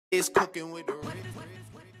Is cooking with the We're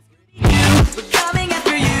coming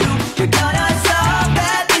after you. You're gonna solve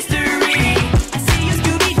that mystery. I see you,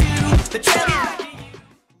 Scooby-Doo. The trail is back to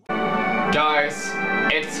you. Guys,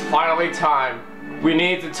 it's finally time. We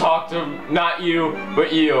need to talk to not you,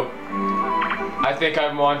 but you. I think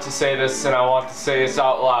I want to say this, and I want to say this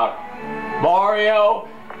out loud. Mario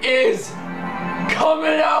is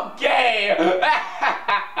coming out gay.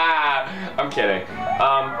 I'm kidding.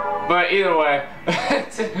 But either way.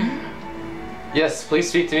 Yes, please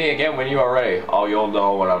speak to me again when you are ready. Oh, you'll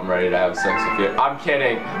know when I'm ready to have sex with you. I'm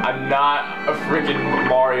kidding. I'm not a freaking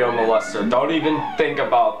Mario molester. Don't even think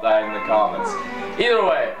about that in the comments. Either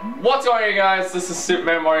way, what's going on, guys? This is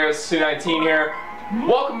Superman Mario 219 here.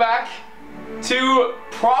 Welcome back to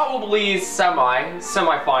probably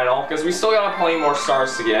semi-final, because we still got plenty more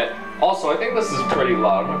stars to get. Also, I think this is pretty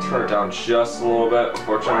loud. I'm gonna turn it down just a little bit,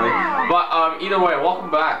 unfortunately. But either way, welcome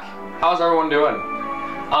back. How's everyone doing?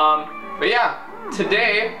 But yeah,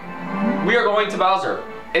 today we are going to Bowser.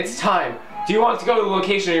 It's time. Do you want to go to the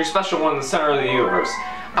location of your special one in the center of the universe?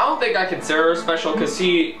 I don't think I consider her special because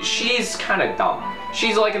she's kind of dumb.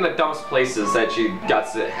 She's like in the dumbest places that she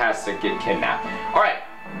has to get kidnapped. All right,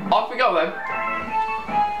 off we go then.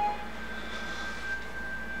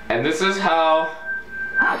 And this is how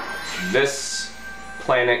this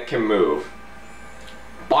planet can move.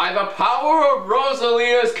 By the power of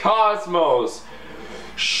Rosalia's cosmos.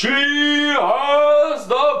 She has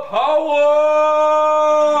the power!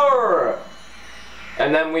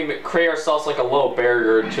 And then we create ourselves like a little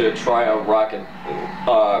barrier to try a rocket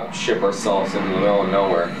ship ourselves in the middle of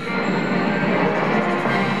nowhere.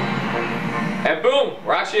 And boom!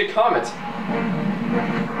 We're actually a comet.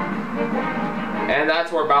 And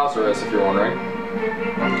that's where Bowser is, if you're wondering.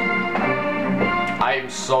 I am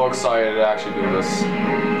so excited to actually do this.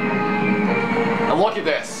 And look at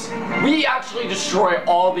this. We actually destroy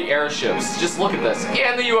all the airships. Just look at this.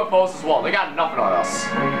 And the UFOs as well. They got nothing on us.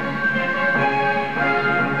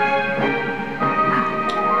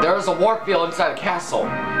 There's a warp field inside the castle.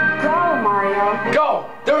 Go, Mario. Go!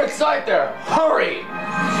 They're inside there! Hurry!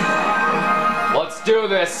 Let's do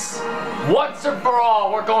this. Once and for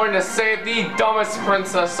all, we're going to save the dumbest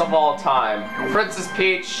princess of all time. Princess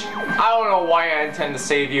Peach. I don't know why I intend to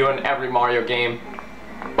save you in every Mario game.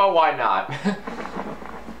 But why not?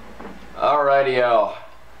 Alrighty-o.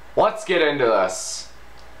 Let's get into this.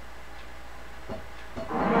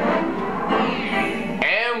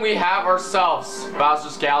 And we have ourselves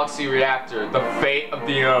Bowser's Galaxy Reactor, the fate of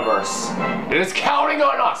the universe. It is counting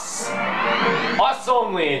on us! Us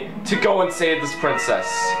only to go and save this princess.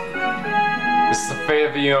 This is the fate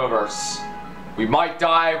of the universe. We might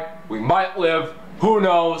die, we might live, who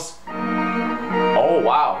knows? Oh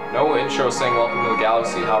wow, no intro saying welcome to the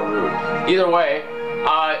galaxy, how rude. Either way,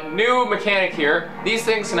 new mechanic here. These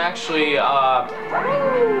things can actually,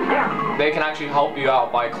 they can actually help you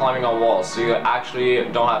out by climbing on walls, so you actually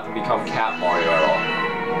don't have to become Cat Mario at all.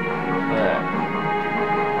 Alright.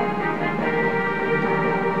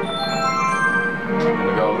 I'm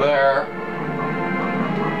gonna go there.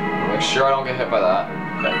 Make sure I don't get hit by that.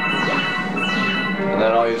 Okay. And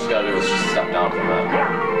then all you just gotta do is just step down from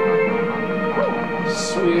that.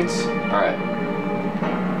 Sweet. Alright.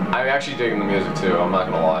 I'm actually digging the music too, I'm not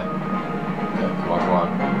gonna lie. Okay, come on, come on.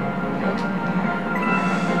 Okay.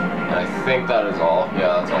 And I think that is all.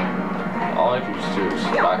 Yeah, that's all. All I can just do is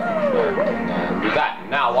just back there and do that.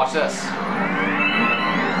 Now, watch this.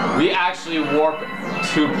 We actually warp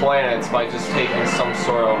 2 planets by just taking some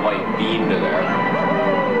sort of like beam to there.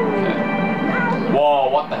 Okay. Whoa,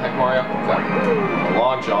 what the heck, Mario? Okay.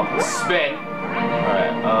 Long jump. Spin.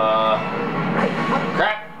 Alright,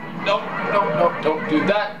 crap! Nope, nope, nope, don't do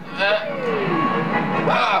that.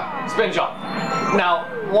 Spin jump. Now,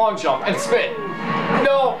 long jump and spin.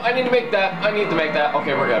 No, I need to make that. I need to make that.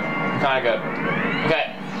 Okay, we're good. Kinda good.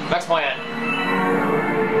 Okay, next planet.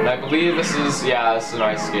 And I believe this is, yeah, this is an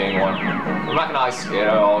ice skating one. I'm not gonna ice skate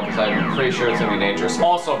at all because I'm pretty sure it's gonna be dangerous.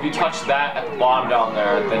 Also, if you touch that at the bottom down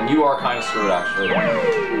there, then you are kind of screwed actually.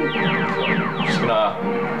 Just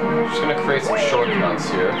gonna create some shortcuts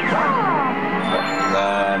here. And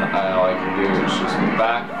then all I can do is just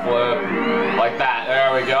backflip like that.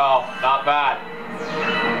 There we go. Not bad.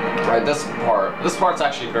 Alright, this part's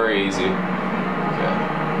actually very easy. Okay.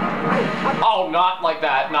 Oh, not like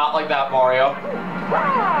that. Not like that, Mario.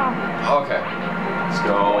 Okay. Let's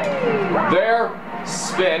go. There.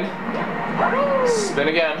 Spin. Spin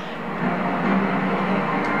again.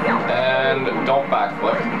 And don't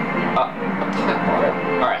backflip. What the heck, Mario?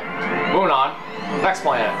 Alright. Moving on. Next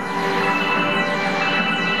planet.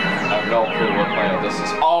 I have no clue what planet this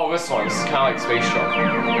is. Oh, this one. This is kind of like Space Shark.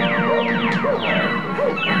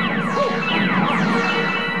 Alright.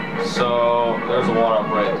 there's a one-up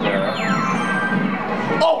right there.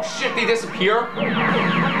 Oh shit, they disappear?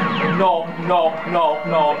 No, no, no,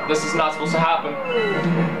 no. This is not supposed to happen.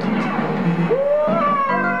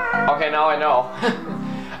 Okay, now I know.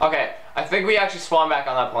 Okay, I think we actually spawn back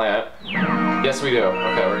on that planet. Yes, we do.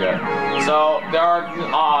 Okay, we're good. So, there are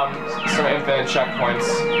some infinite checkpoints,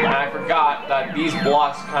 and I forgot that these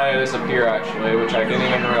blocks kind of disappear, actually, which I didn't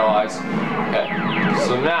even realize. Okay,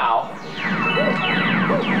 so now...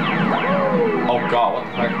 Oh god, what the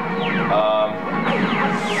heck?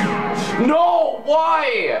 No!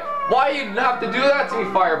 Why? Why you have to do that to me,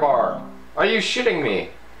 Firebar? Are you shitting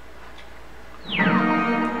me?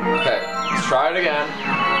 Okay, let's try it again.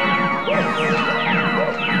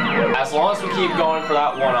 As long as we keep going for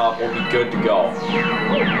that one up, we'll be good to go.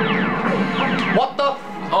 What the f—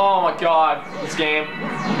 oh my god, this game.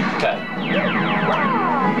 Okay.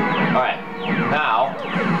 Alright, now,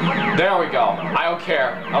 there we go. I don't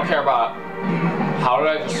care. I don't care about it. How did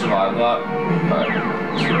I just survive that? Alright.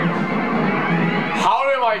 How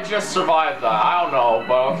did I just survive that? I don't know,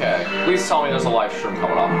 but okay. Please tell me there's a live stream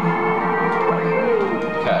coming up.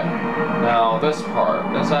 Okay. Now, this part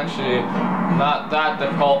is actually not that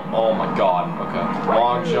difficult. Oh my god. Okay.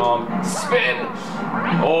 Long jump. Spin!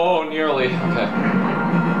 Oh, nearly. Okay.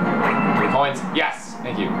 3 coins. Yes!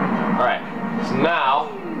 Thank you. Alright. So now...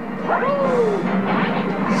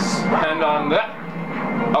 spend on that.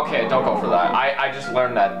 Okay, don't go for that. I just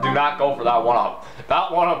learned that. Do not go for that one-up.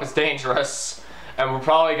 That one-up is dangerous. And we're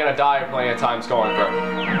probably gonna die plenty of times going for it.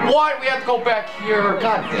 What? We have to go back here.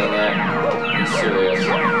 God damn it. Are you serious?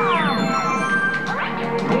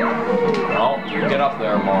 No, you get up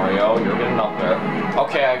there, Mario. You're getting up there.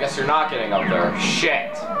 Okay, I guess you're not getting up there.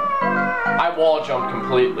 Shit. I wall jumped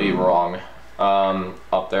completely wrong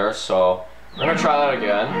up there, so we're gonna try that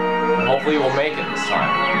again. And hopefully we'll make it this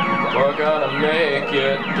time. We're gonna make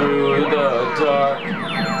it through the dark.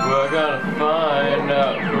 We're gonna find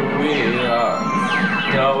out who we are.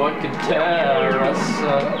 No one can tear us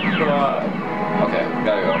apart. Okay, we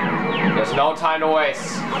gotta go. There's no time to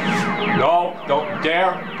waste. No, don't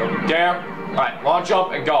dare. Don't dare. Alright, long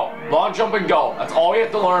jump and go. Long jump and go. That's all we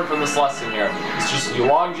have to learn from this lesson here. It's just you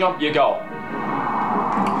long jump, you go.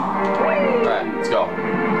 Alright, let's go.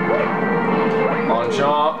 Long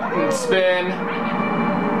jump, spin.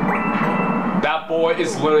 That boy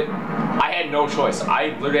is literally... I had no choice.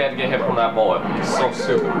 I literally had to get hit from that bullet. It's so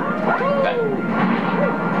stupid. Okay.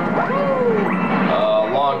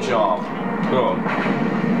 Long jump. Boom.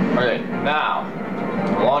 Alright, now.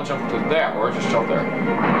 Long jump to there, or just jump there.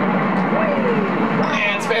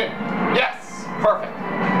 And spin! Yes! Perfect.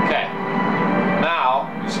 Okay.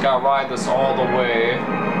 Now, you just gotta ride this all the way.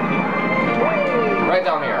 Right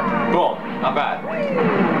down here. Boom. Not bad.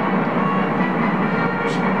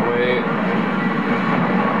 Just wait.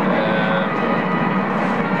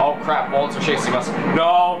 Oh crap, bullets are chasing us.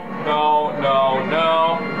 No, no, no,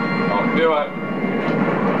 no. Don't do it.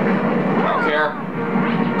 I don't care.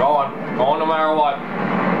 Going no matter what.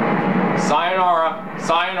 Sayonara,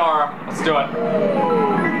 sayonara. Let's do it.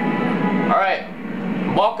 Alright,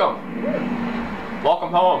 welcome.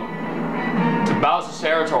 Welcome home to Bowser's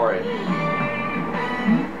territory.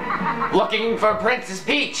 Looking for Princess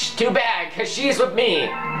Peach. Too bad, because she's with me.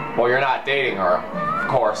 Well, you're not dating her. Of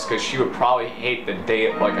course, because she would probably hate to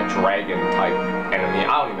date like a dragon type enemy.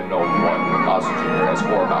 I don't even know what Bowser Jr. is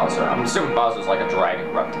or Bowser. I'm assuming Bowser's like a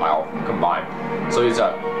dragon reptile combined. So he's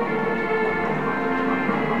a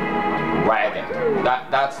dragon.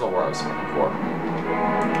 That's the word I was looking for.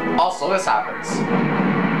 Also, this happens.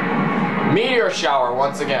 Meteor shower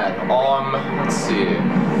once again. Let's see.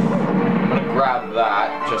 I'm gonna grab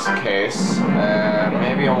that just in case, and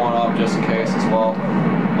maybe I want up just in case as well.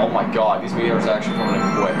 Oh my god, these meteors are actually coming in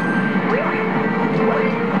quick.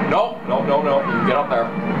 Nope, nope, nope, nope. You can get up there.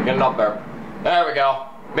 You're getting up there. There we go.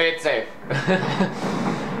 Made it safe.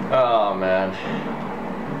 Oh man.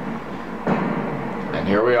 And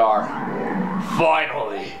here we are.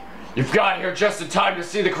 Finally! You've got here just in time to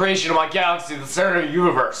see the creation of my galaxy, the center of the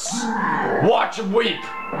universe. Watch and weep.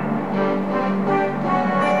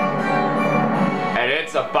 And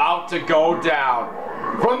it's about to go down.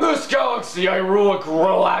 From this galaxy, I rule a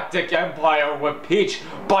galactic empire with Peach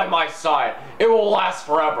by my side. It will last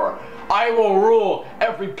forever. I will rule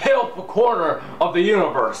every pitiful corner of the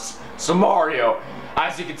universe. So Mario,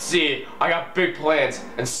 as you can see, I got big plans,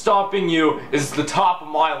 and stopping you is the top of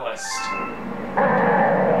my list.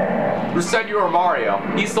 Who said you were Mario?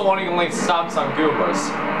 He's the one who can lay stops on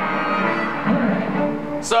Goombas.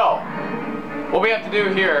 So, what we have to do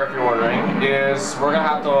here, if you're wondering, is we're gonna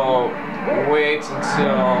have to wait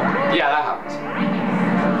until... Yeah, that happens.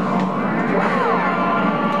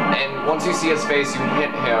 And once once you see his face, you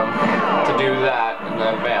hit him to do that, and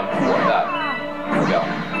then bam, like that. There we go.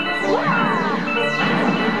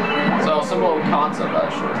 So, simple concept,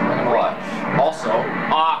 actually. I'm not gonna lie. Also,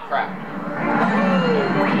 crap.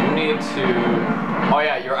 You need to... Oh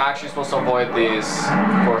yeah, you're actually supposed to avoid these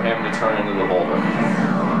for him to turn into the boulder.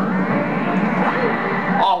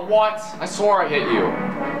 Oh, what? I swore I hit you.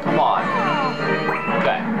 Come on.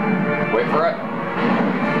 Okay. Wait for it.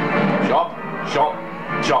 Jump, jump,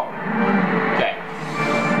 jump. Okay.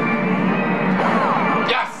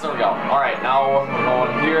 Yes, there we go. Alright, now we're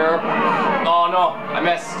going here. Oh no, I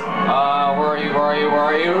missed. Where are you, where are you, where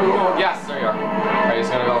are you? Yes, there you are. Alright, he's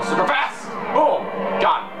gonna go super fast. Boom,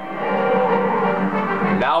 got him.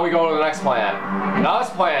 Now we go to the next plant. Now this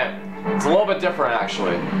plant, it's a little bit different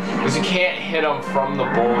actually. Because you can't hit him from the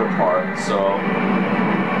boulder part, so...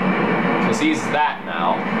 Because he's that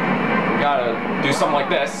now. You gotta do something like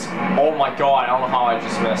this. Oh my god, I don't know how I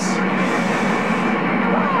just missed.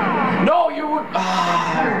 No, you would...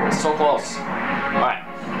 so close. Alright.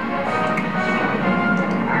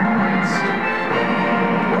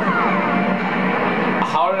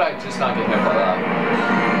 How did I just not get hit by that?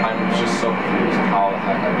 I'm just so confused how the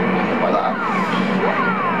heck I didn't get hit by that.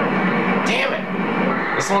 Damn it!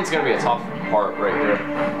 This one's gonna be a tough part right here.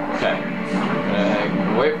 Okay.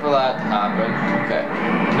 Wait for that to happen. Okay.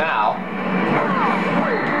 Now.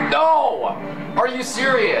 No! Are you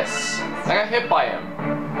serious? I got hit by him.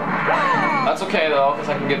 That's okay though, because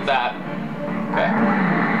I can get that. Okay.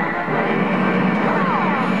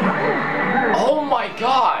 Oh my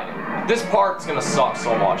god! This part's gonna suck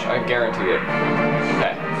so much, I guarantee it.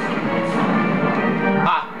 Okay.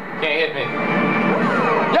 Can't hit me.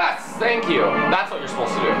 Yes! Thank you! That's what you're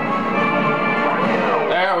supposed to do.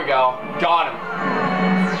 There we go. Got him.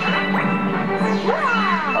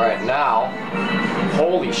 Alright, now.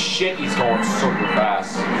 Holy shit, he's going super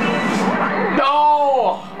fast.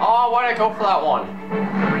 No! Oh, why did I go for that one?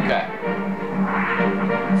 Okay.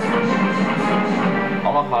 I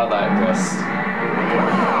don't know how that exists.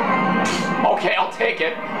 Okay, I'll take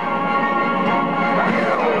it.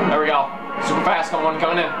 There we go. Super fast,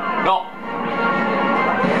 coming in. No.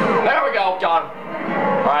 There we go, got him.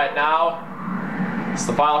 Alright, now it's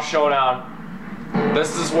the final showdown.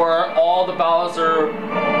 This is where all the Bowser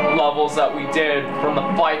levels that we did from the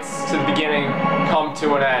fights to the beginning come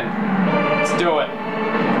to an end. Let's do it.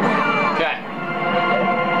 Okay.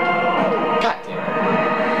 God damn it.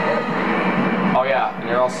 Oh yeah, and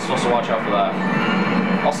you're also supposed to watch out for that.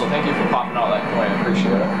 Also, thank you for popping out that coin, I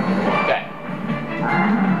appreciate it. Okay.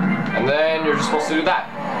 And then you're just supposed to do that.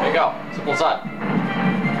 There you go. Simple as that.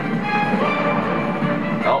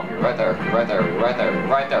 Nope, you're right there. You're right there. You're right there. You're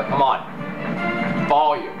right there. Come on.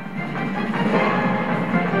 Follow you.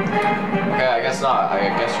 Okay, I guess not. I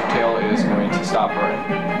guess your tail is going to stop running.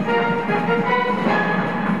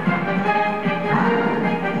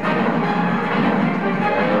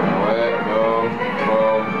 Okay, boom,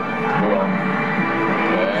 boom, boom.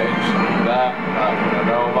 Okay, just do that. Not gonna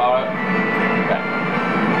know about it. Okay.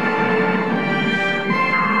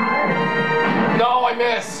 No, I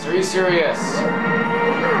missed! Are you serious?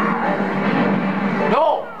 No!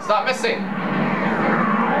 Stop missing!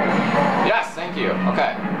 Yes, thank you.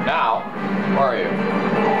 Okay, now, where are you?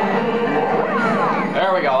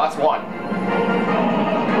 There we go, that's one.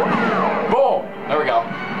 Boom! There we go.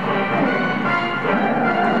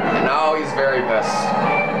 And now he's very pissed.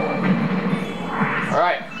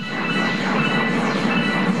 Alright.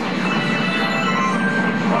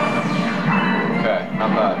 Okay,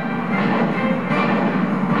 not bad.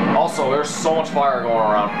 Also, there's so much fire going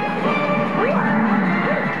around.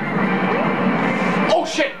 Oh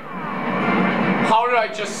shit! How did I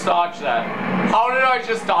just dodge that? How did I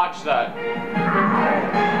just dodge that?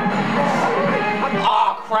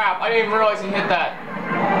 Ah, crap! I didn't even realize he hit that.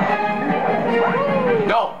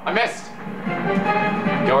 No, I missed.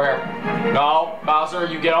 Get over here. No, Bowser,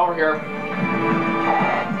 you get over here.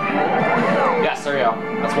 Yes, there you go.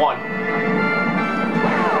 That's one.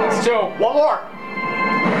 That's two. One more.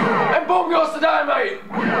 And boom goes the dynamite!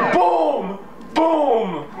 Boom!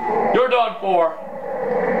 Boom! You're done for.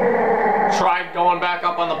 Tried going back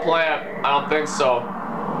up on the plant. I don't think so.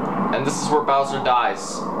 And this is where Bowser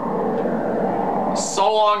dies.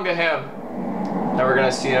 So long to him. Never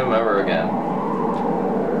gonna see him ever again.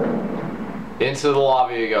 Into the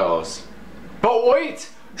lava he goes. But wait!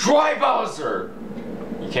 Dry Bowser!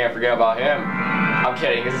 You can't forget about him. I'm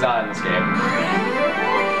kidding, he's not in this game.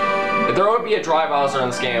 If there would be a dry Bowser in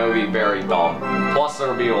this game, it would be very dumb. Plus, there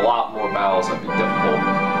would be a lot more battles that would be difficult.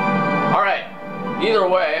 Alright, either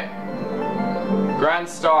way, Grand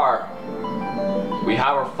Star. We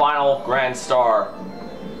have our final Grand Star.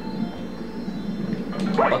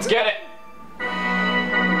 Let's get it.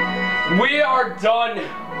 We are done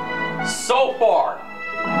so far.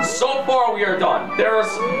 So far we are done. There's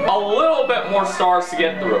a little bit more stars to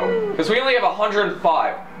get through because we only have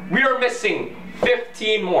 105. We are missing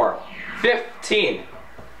 15 more. 15.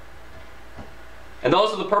 And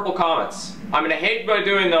those are the purple comets. I'm gonna hate by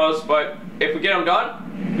doing those, but if we get them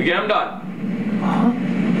done, we get them done.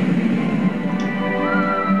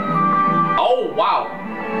 Oh, wow.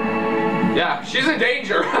 Yeah, she's in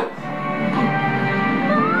danger.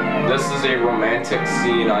 This is a romantic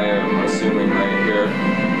scene, I am assuming right here.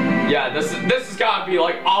 Yeah, this has got to be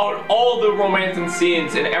like all the romantic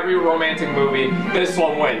scenes in every romantic movie. This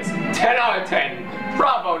one wins. 10 out of 10.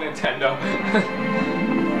 Bravo, Nintendo.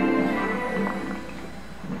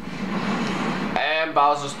 And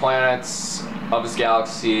Bowser's planets of his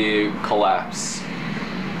galaxy collapse.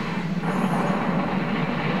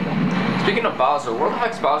 Speaking of Bowser, where the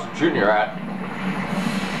heck's Bowser Jr. at?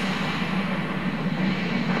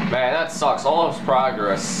 Man, that sucks. All of his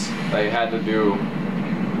progress they had to do.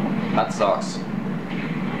 That sucks.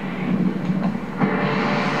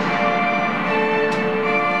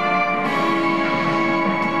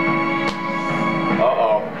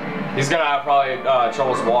 Uh-oh. He's gonna have probably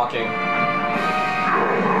troubles walking.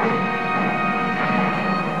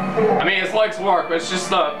 I mean, his legs work, but it's just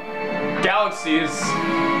the galaxies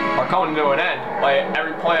are coming to an end. Like,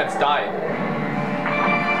 every planet's dying.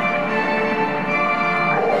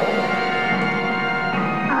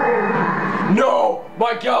 No!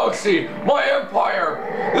 My galaxy! My empire!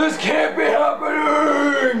 This can't be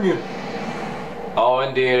happening! Oh,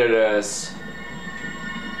 indeed it is.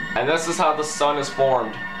 And this is how the sun is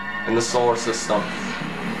formed in the solar system.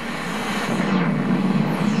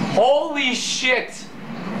 Holy shit!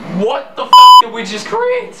 What the f did we just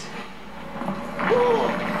create?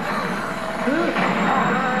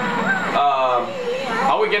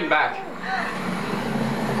 How are we getting back?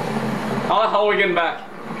 How the hell are we getting back?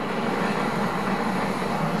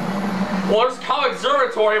 Well, there's Cow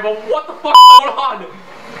Observatory, but what the fuck is going on?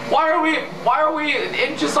 Why are we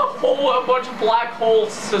in just a bunch of black hole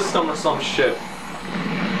system or some shit?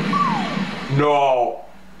 No.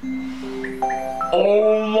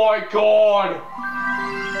 Oh my god.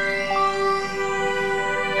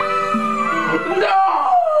 No!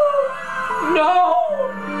 No!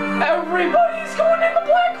 Everybody's going in the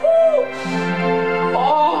black hole!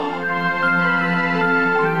 Oh!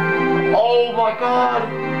 Oh my god!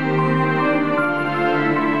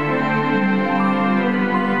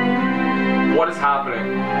 What is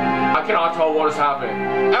happening? I cannot tell what is happening.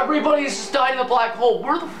 Everybody's just died in the black hole.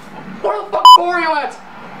 Where the fuck are you at?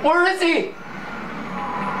 Where is he?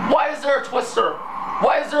 Why is there a twister?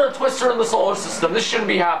 Why is there a twister in the solar system? This shouldn't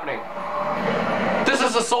be happening. This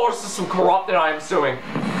is a solar system corrupted, I am assuming.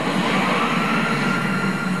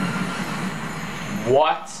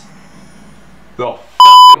 What the f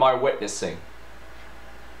am I witnessing?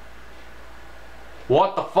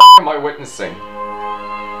 What the f am I witnessing?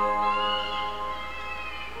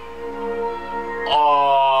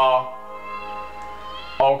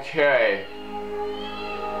 Okay.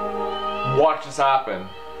 What just happened?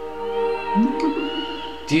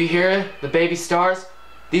 Do you hear the baby stars?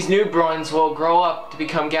 These newborns will grow up to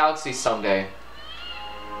become galaxies someday.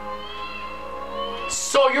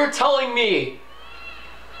 So you're telling me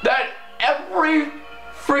that every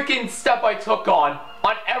freaking step I took on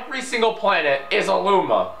every single planet is a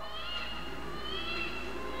Luma?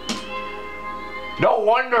 No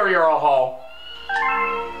wonder you're a hoe.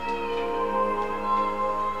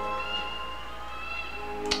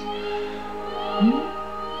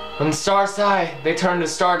 When the stars die, they turn to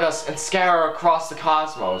stardust and scatter across the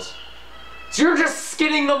cosmos. So you're just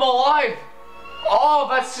skinning them alive! Oh,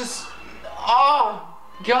 that's just... Oh,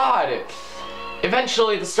 God!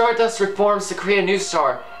 Eventually, the stardust reforms to create a new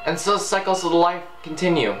star, and so the cycles of life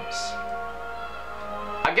continues.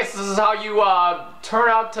 I guess this is how you, turn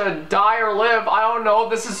out to die or live. I don't know,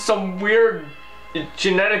 this is some weird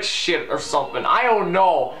genetic shit or something. I don't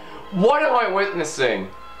know. What am I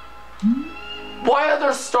witnessing? Why are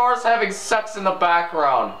there stars having sex in the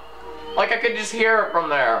background? Like I could just hear it from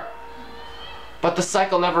there. But the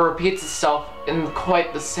cycle never repeats itself in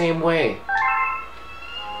quite the same way.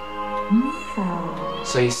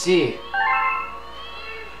 So you see...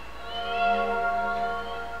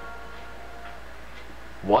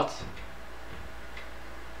 What?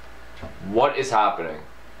 What is happening?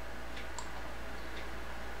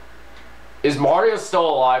 Is Mario still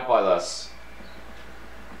alive by this?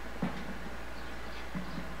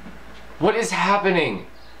 What is happening?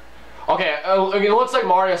 Okay, it looks like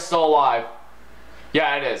Mario's still alive.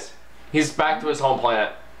 Yeah, it is. He's back to his home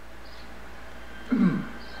planet.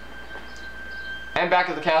 And back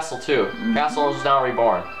at the castle too. Castle is now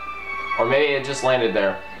reborn. Or maybe it just landed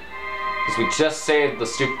there. Because we just saved the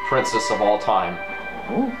stupid princess of all time.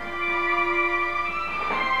 Ooh.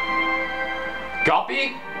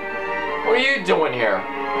 Guppy? What are you doing here?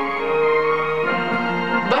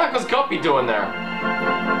 What the heck was Guppy doing there?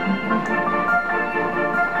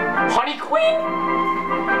 Honey Queen?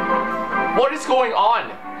 What is going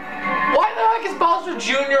on? Why the heck is Bowser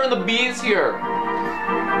Jr. and the bees here?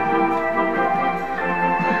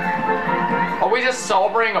 Are we just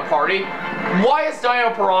celebrating a party? Why is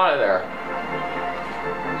Dino Piranha there?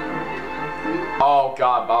 Oh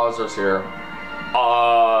god, Bowser's here.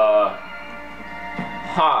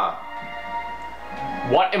 Huh.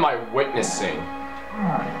 What am I witnessing?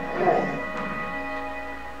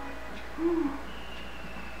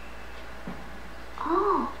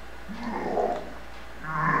 Oh.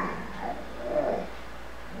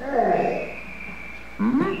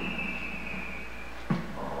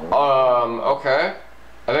 Okay.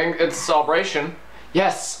 I think it's a celebration.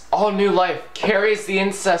 Yes, all new life carries the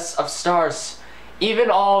incest of stars.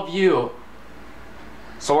 Even all of you.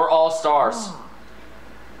 So we're all stars.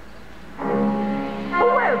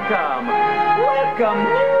 Welcome! Welcome,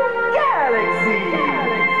 new galaxy!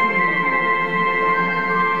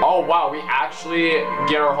 Oh wow, we actually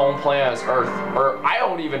get our home planet as Earth. Or I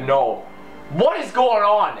don't even know. What is going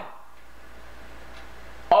on?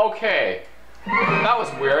 Okay. That was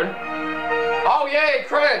weird. Oh yay,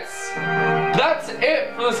 credits! That's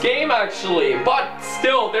it for this game actually, but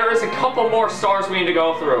still there is a couple more stars we need to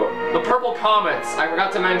go through. The purple comets, I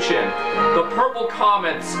forgot to mention. The purple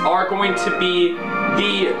comets are going to be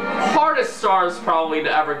the hardest stars probably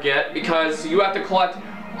to ever get because you have to collect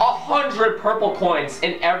 100 purple coins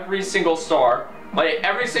in every single star. Like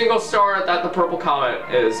every single star that the purple comet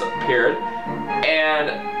is appeared.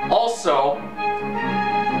 And also,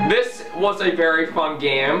 this was a very fun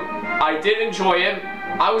game. I did enjoy it.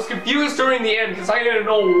 I was confused during the end because I didn't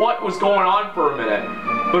know what was going on for a minute.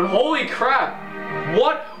 But holy crap,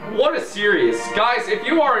 what a series. Guys, if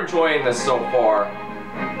you are enjoying this so far,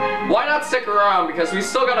 why not stick around because we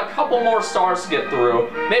still got a couple more stars to get through.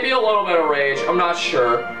 Maybe a little bit of rage, I'm not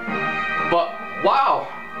sure. But wow,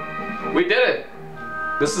 we did it.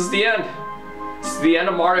 This is the end. This is the end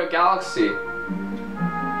of Mario Galaxy.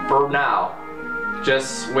 For now.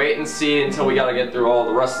 Just wait and see until we gotta get through all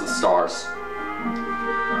the rest of the stars.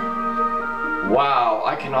 Wow,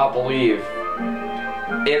 I cannot believe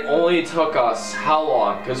it only took us how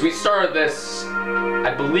long? Because we started this,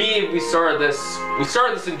 I believe we started this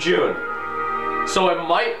in June. So it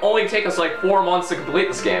might only take us like 4 months to complete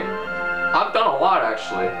this game. I've done a lot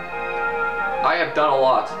actually. I have done a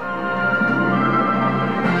lot.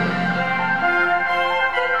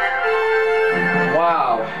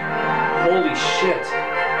 Wow. Holy shit.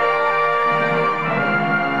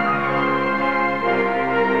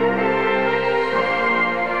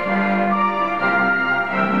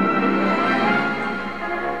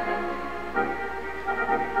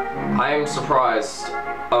 I am surprised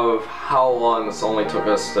of how long this only took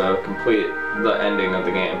us to complete the ending of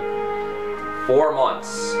the game. 4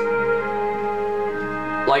 months.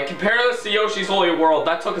 Like, compare this to Yoshi's Woolly World,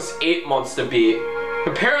 that took us 8 months to beat.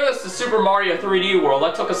 Compare this to Super Mario 3D World,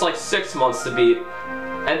 that took us like 6 months to beat.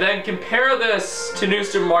 And then compare this to New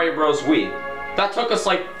Super Mario Bros. Wii. That took us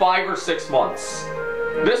like 5 or 6 months.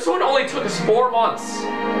 This one only took us 4 months.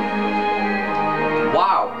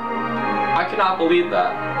 Wow. I cannot believe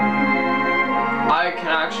that. I can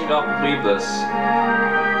actually not believe this.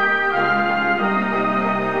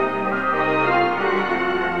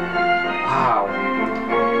 Wow.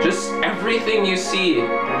 Just everything you see.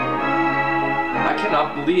 I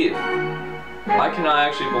cannot believe. I cannot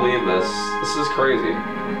actually believe this. This is crazy.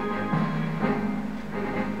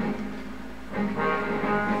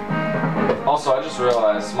 Also, I just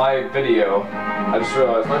realized my video is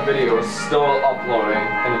still uploading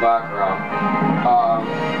in the background.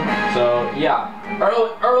 So yeah,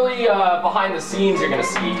 early behind the scenes you're gonna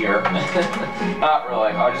see here. Not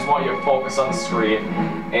really. I just want you to focus on the screen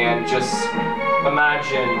and just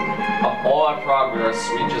imagine all that progress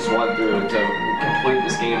we just went through to complete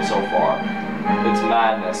this game so far. It's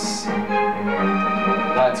madness.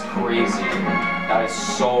 That's crazy. That is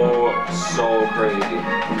so crazy.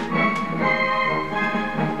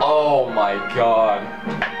 Oh my god.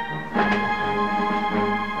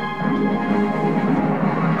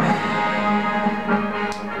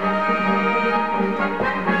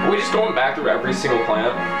 Are we just going back through every single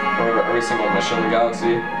planet? Or every single mission in the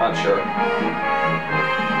galaxy? Not sure.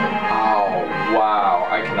 Oh, wow.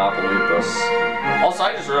 I cannot believe this. Also,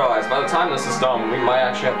 I just realized by the time this is done, we might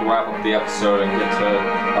actually have to wrap up the episode and get to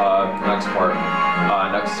the next part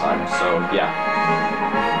next time. So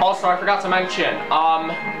yeah. Also, I forgot to mention.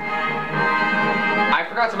 I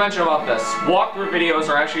forgot to mention about this. Walkthrough videos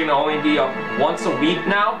are actually going to only be up once a week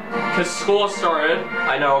now, because school has started.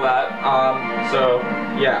 I know that. So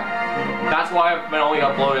yeah, that's why I've been only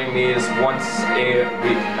uploading these once a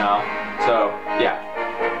week now. So yeah.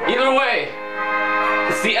 Either way,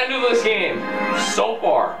 it's the end of this game so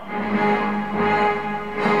far.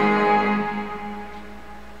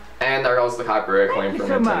 And there goes the copyright claim from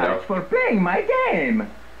Thank you so Nintendo. much for playing my game.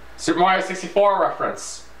 Super Mario 64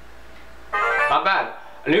 reference. Not bad.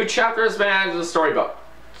 A new chapter has been added to the storybook.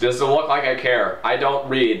 Does it look like I care? I don't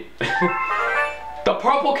read. The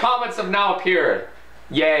purple comments have now appeared.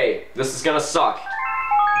 Yay, this is gonna suck.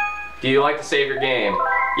 Do you like to save your game?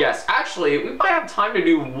 Yes, actually, we might have time to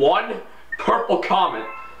do one purple comment.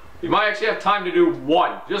 We might actually have time to do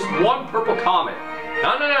one. Just one purple comment.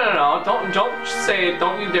 No. Don't say it.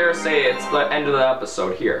 Don't you dare say it's the end of the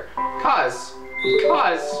episode here. Because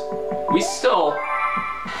we still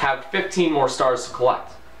have 15 more stars to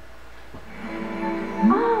collect.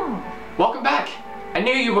 Oh. Welcome back. I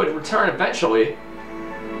knew you would return eventually.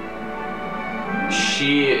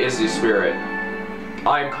 She is a spirit.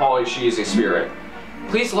 I am calling she is a spirit.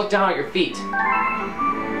 Please look down at your feet.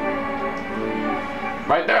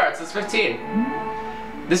 Right there, it says 15.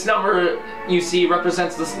 This number you see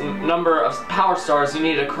represents the number of power stars you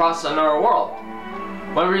need to cross another world.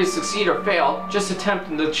 Whether you succeed or fail, just attempt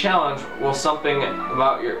the challenge will show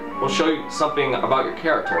you something about your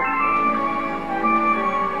character.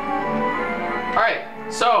 Alright,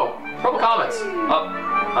 so purple comments.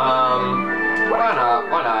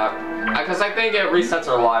 Why not? Because I think it resets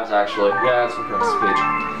our lives actually. Yeah, it's from Princess Peach.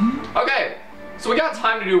 Okay, so we got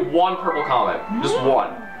time to do one purple comment. Just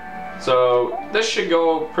one. So this should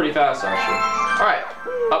go pretty fast actually. Alright.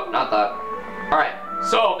 Oh, not that. Alright.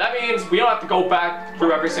 So that means we don't have to go back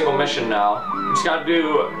through every single mission now. We just gotta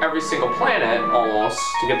do every single planet almost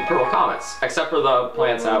to get the purple comments. Except for the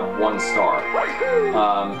planets that have 1 star.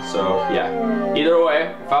 So yeah. Either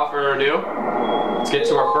way, without further ado, let's get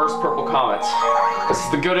to our first purple comet. This is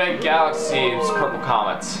the Good Egg Galaxy's purple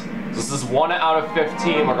comet. This is 1 out of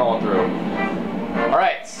 15 we're going through.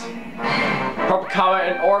 Alright. Purple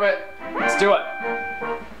comet in orbit. Let's do it.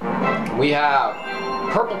 We have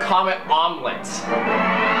Purple Comet Omelet.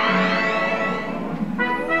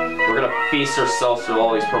 We're gonna feast ourselves with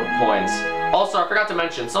all these purple coins. Also, I forgot to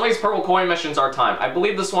mention, some of these purple coin missions are timed. I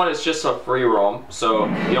believe this one is just a free roam, so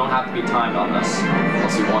you don't have to be timed on this.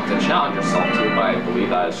 Unless you want to challenge yourself to, but I believe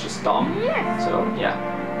that is just dumb. So, yeah.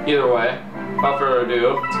 Either way, without further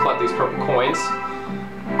ado, let's collect these purple coins.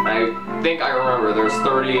 I think I remember there's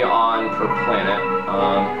 30 on per planet.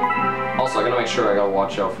 Also, I gotta make sure I gotta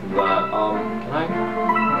watch out for that. Can I?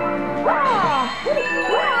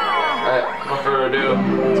 Alright, without further ado,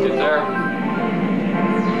 let's get there.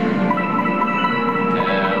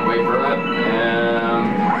 And wait for it, and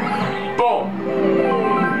boom!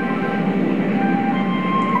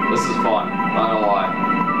 This is fun, not gonna lie.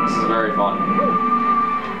 This is very fun.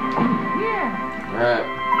 Alright.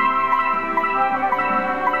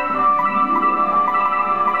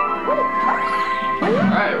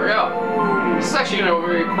 Alright, here we go. This is actually gonna go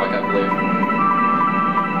very quick, I believe.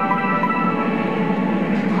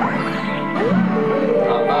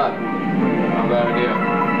 Not bad. Not bad idea.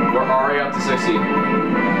 We're already up to 60.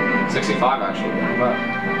 65 actually. Not bad.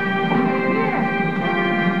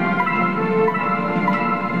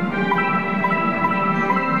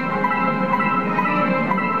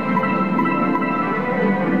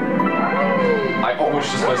 I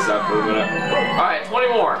almost just missed that for a minute. Alright, 20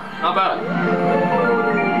 more. Not bad.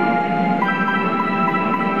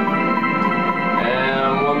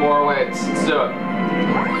 And one more away. Let's do it.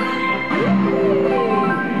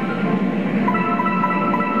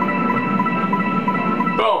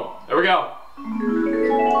 Boom. There we go.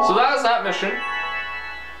 So that is that mission.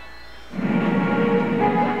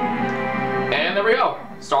 And there we go.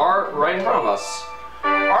 Star right in front of us.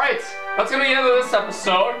 Alright, that's gonna be the end of this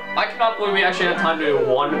episode. I cannot believe we actually had time to do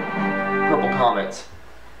one purple comet.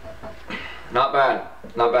 Not bad,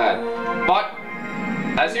 not bad. But,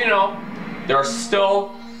 as you know, there are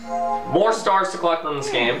still more stars to collect in this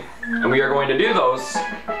game, and we are going to do those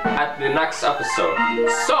at the next episode.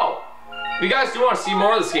 So, if you guys do want to see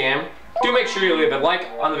more of this game, do make sure you leave a like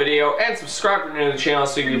on the video and subscribe if you're new to the channel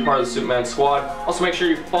so you can be part of the Superman squad. Also make sure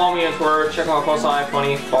you follow me on Twitter, check out my posts on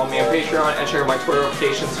iFunny, follow me on Patreon, and check out my Twitter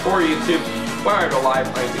notifications for YouTube where I go live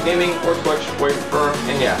on YouTube Gaming or Twitch, where you prefer.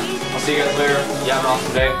 And yeah, I'll see you guys later. You have an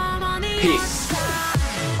awesome day. Peace.